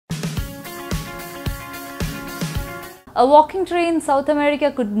A walking tree in South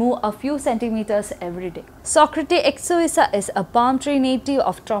America could move a few centimeters every day. Socratea exorrhiza is a palm tree native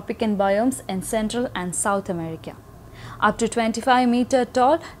of tropical biomes in Central and South America. Up to 25 meters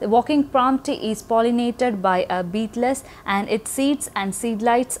tall, the walking palm tree is pollinated by beetles, and its seeds and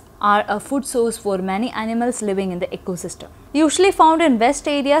seedlings are a food source for many animals living in the ecosystem. Usually found in west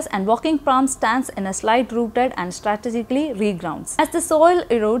areas, and walking palm stands in a slight rooted and strategically regrounds. As the soil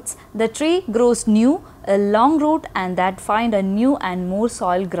erodes, the tree grows new, a long root, and that find a new and more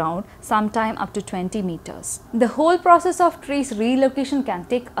soil ground, sometime up to 20 meters. The whole process of trees relocation can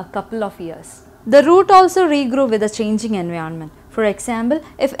take a couple of years. The root also regrow with a changing environment. For example,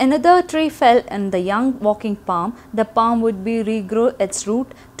 if another tree fell in the young walking palm, the palm would regrow its root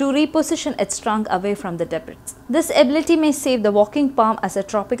to reposition its trunk away from the debris. This ability may save the walking palm as a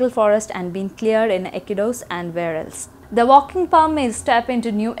tropical forest and been cleared in Ecuador and where else. The walking palm may step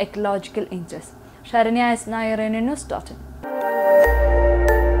into new ecological interests. Sharanya is Nair,